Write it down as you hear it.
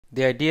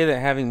The idea that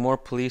having more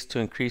police to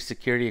increase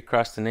security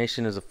across the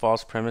nation is a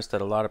false premise that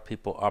a lot of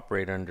people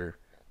operate under.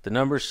 The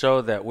numbers show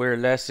that we're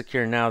less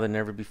secure now than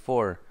ever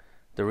before.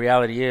 The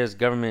reality is,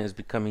 government is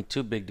becoming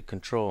too big to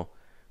control.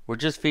 We're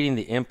just feeding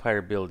the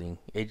empire building,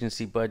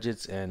 agency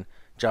budgets, and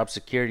job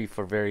security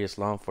for various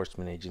law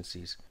enforcement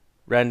agencies.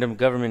 Random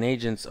government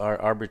agents are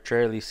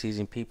arbitrarily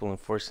seizing people and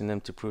forcing them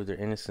to prove their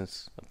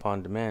innocence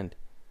upon demand.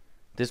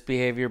 This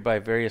behavior by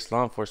various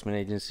law enforcement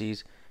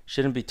agencies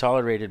shouldn't be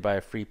tolerated by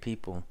a free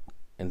people,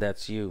 and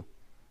that's you.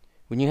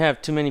 When you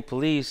have too many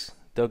police,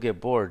 they'll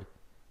get bored.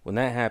 When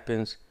that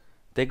happens,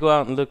 they go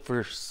out and look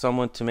for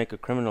someone to make a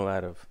criminal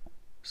out of.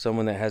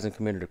 Someone that hasn't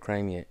committed a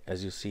crime yet,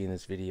 as you'll see in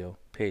this video.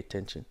 Pay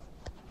attention.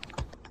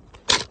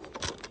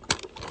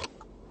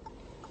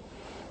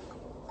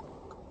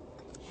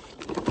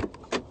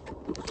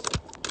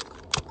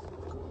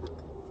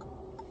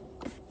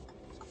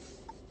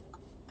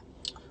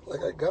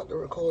 Like, I got to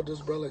record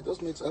this, bro. Like,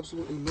 this makes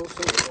absolutely no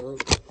sense, bro.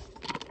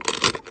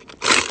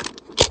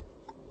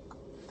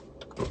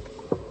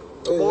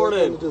 Good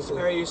morning. How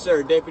are you,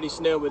 sir? Deputy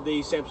Snell with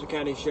the Sampson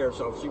County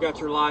Sheriff's Office. You got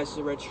your license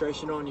and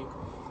registration on you?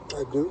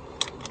 I do.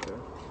 Okay.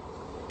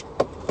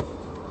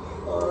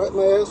 All right,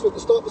 may I ask what the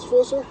stop is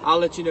for, sir? I'll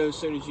let you know as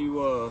soon as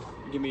you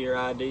give me your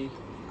ID.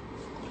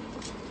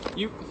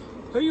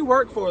 Who you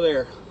work for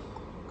there?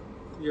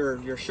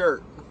 Your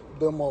shirt.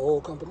 Delmar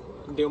Oil Company.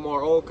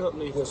 Delmar Oil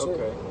Company? Yes, sir.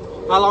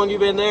 Okay. How long you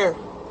been there?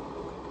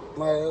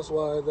 May I ask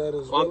why that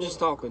is? Well, I'm just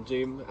talking to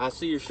you. I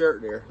see your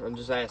shirt there. I'm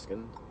just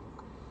asking.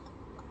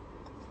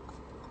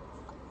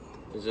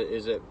 Is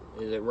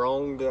it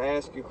wrong to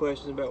ask you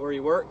questions about where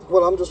you work?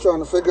 Well, I'm just trying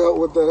to figure out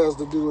what that has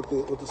to do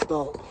with the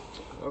stop.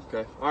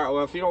 Okay. All right.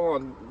 Well, if you don't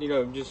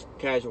want, just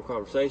casual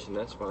conversation,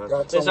 that's fine.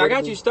 Listen, I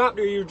got you stopped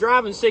there. You're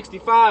driving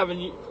 65,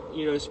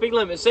 and speed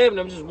limit 7.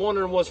 I'm just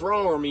wondering what's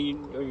wrong. Are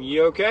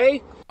you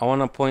okay? I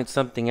want to point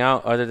something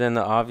out other than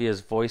the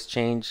obvious voice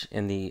change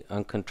and the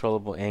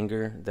uncontrollable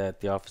anger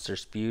that the officer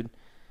spewed.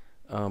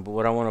 But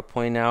what I want to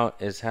point out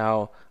is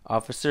how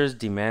officers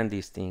demand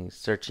these things: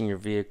 searching your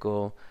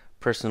vehicle,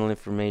 personal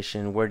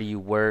information, where do you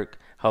work,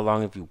 how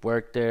long have you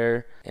worked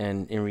there.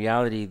 And in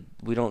reality,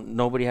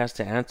 nobody has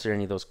to answer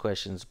any of those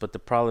questions. But the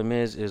problem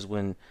is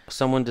when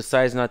someone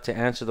decides not to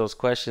answer those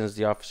questions,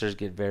 the officers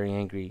get very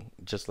angry,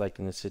 just like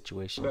in this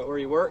situation. About where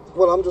you work?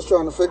 Well, I'm just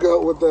trying to figure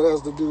out what that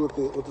has to do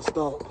with the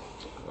stop.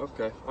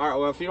 Okay. All right.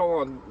 Well, if you don't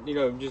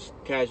want, just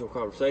casual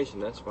conversation,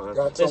 that's fine.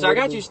 Listen, I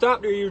got you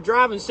stopped there. You're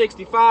driving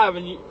 65,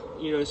 and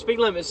speed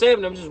limit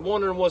 7. I'm just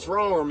wondering what's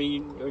wrong.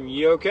 Are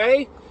you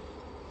okay?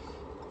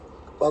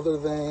 Other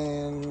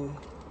than...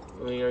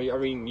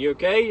 you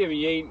okay?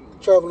 You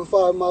ain't... Traveling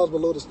 5 miles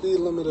below the speed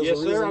limit is Yes,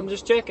 a reason. sir. I'm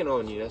just checking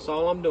on you. That's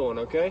all I'm doing,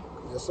 okay?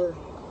 Yes, sir.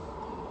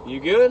 You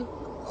good?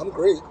 I'm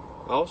great.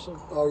 Awesome.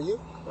 How are you?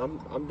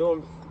 I'm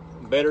doing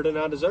better than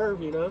I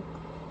deserve, You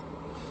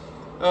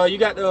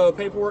got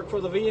paperwork for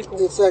the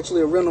vehicle? It's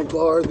actually a rental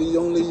car. The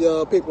only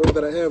paperwork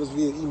that I have is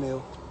via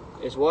email.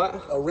 It's what?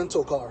 A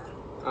rental car.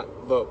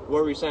 But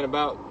what were you saying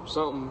about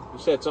something? You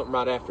said something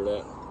right after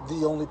that.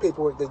 The only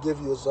paperwork they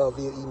give you is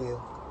via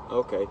email.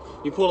 Okay.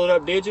 You pull it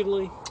up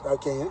digitally? I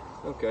can.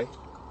 Okay.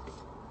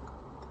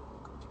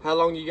 How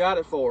long you got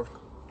it for?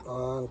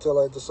 Until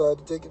I decide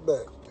to take it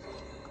back.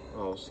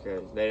 Oh, okay.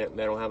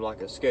 They don't have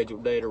like a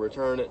scheduled day to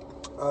return it?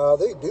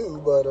 They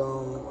do, but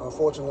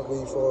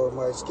unfortunately for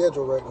my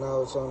schedule right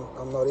now,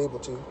 I'm not able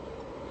to.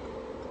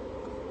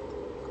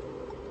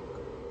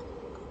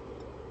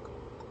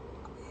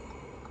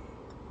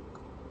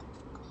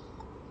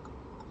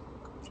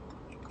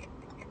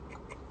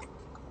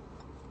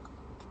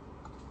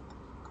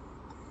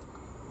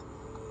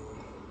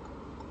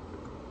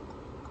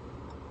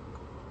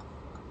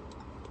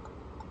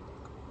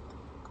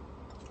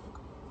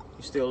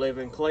 You still live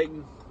in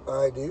Clayton?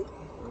 I do.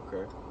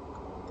 Okay.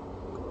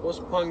 What's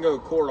Pungo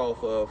Court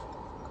off of?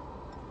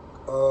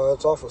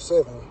 It's off of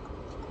 7.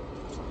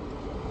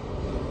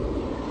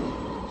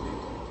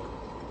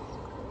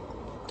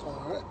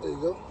 Alright, there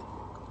you go.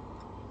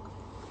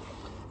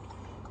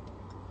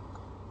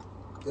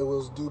 It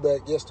was due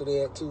back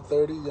yesterday at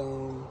 2:30.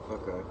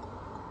 Okay.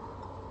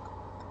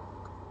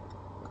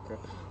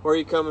 Where are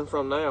you coming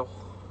from now?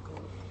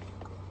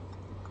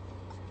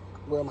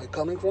 Where am I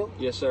coming from?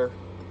 Yes, sir.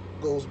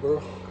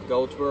 Goldsboro.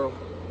 Goldsboro?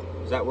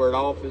 Is that where the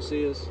office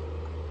is?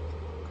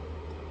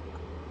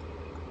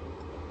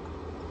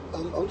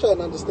 I'm trying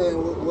to understand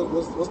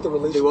what's the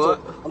relation. Do what?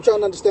 I'm trying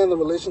to understand the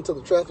relation to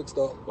the traffic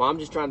stop. Well, I'm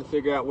just trying to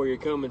figure out where you're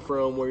coming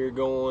from, where you're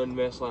going,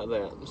 mess like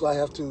that. So I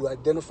have to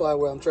identify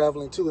where I'm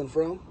traveling to and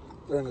from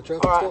during the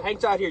traffic stop? stop? All right, hang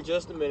tight here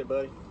just a minute,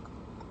 buddy.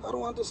 I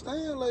don't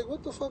understand. Like,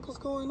 what the fuck is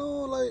going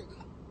on? Like,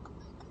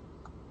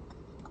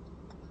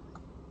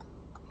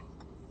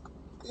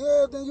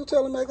 yeah, then you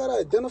telling me I gotta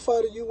identify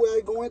to you where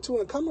I going to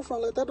and coming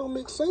from. Like, that don't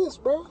make sense,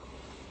 bro.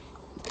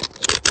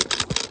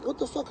 What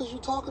the fuck is you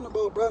talking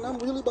about, bro? And I'm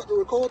really about to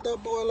record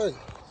that boy, like,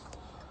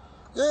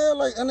 yeah,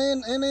 like, and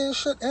then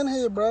shit in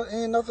here, bro.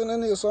 Ain't nothing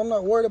in here, so I'm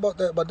not worried about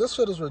that. But this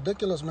shit is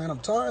ridiculous, man. I'm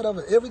tired of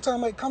it. Every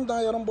time I come down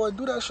here, them boys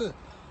do that shit.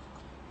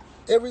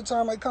 Every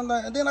time I come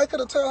down, and then I could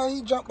have tell how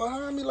he jumped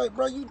behind me. Like,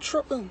 bro, you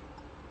tripping.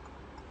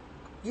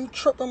 You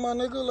tripping, my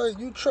nigga. Like,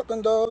 you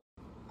tripping, dog.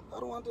 I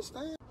don't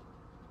understand.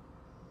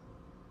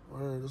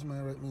 Word, this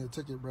man wrote me a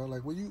ticket, bro.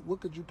 Like, what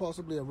could you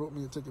possibly have wrote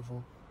me a ticket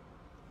for?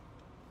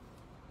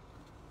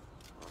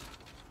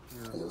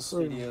 Yes, sir.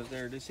 Videos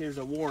there. This here's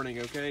a warning,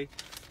 okay?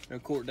 No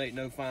court date,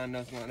 no fine,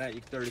 nothing like that.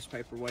 You can throw this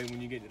paper away when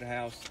you get to the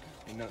house.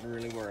 Ain't nothing to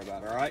really worry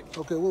about, all right?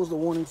 Okay, what was the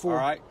warning for? All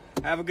right.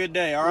 Have a good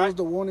day, all right? What was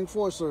the warning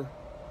for, sir?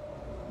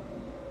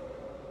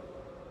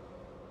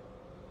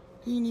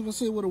 He didn't even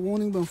say what a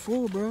warning been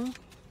for, bro.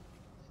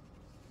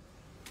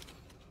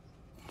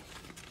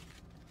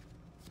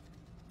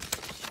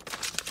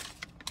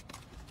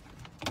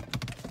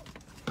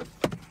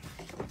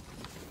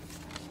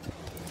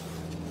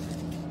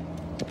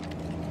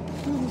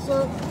 Excuse me,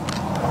 sir.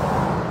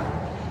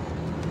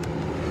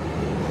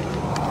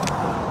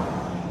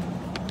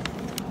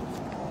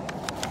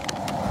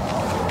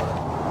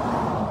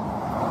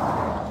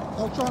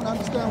 I'm trying to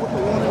understand what the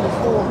warning is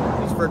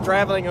for. It's for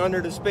traveling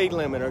under the speed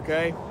limit,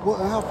 okay? What,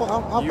 how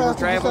fast you were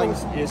traveling.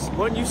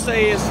 What you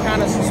say is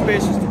kind of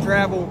suspicious to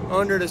travel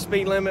under the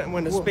speed limit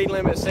when the speed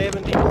limit is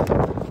 70.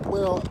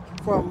 Well,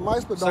 from my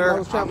perspective, Sir, I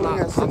was traveling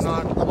at 60,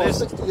 about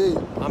listen, 68.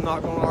 I'm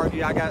not going to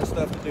argue. I got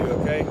stuff to do,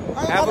 okay?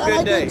 Have a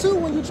good day. I did too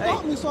when you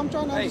stopped me, so I'm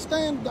trying to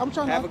understand. I'm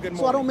trying have to, a good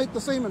so I don't morning. make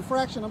the same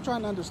infraction. I'm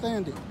trying to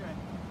understand it. Okay.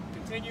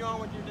 Continue on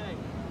with your day.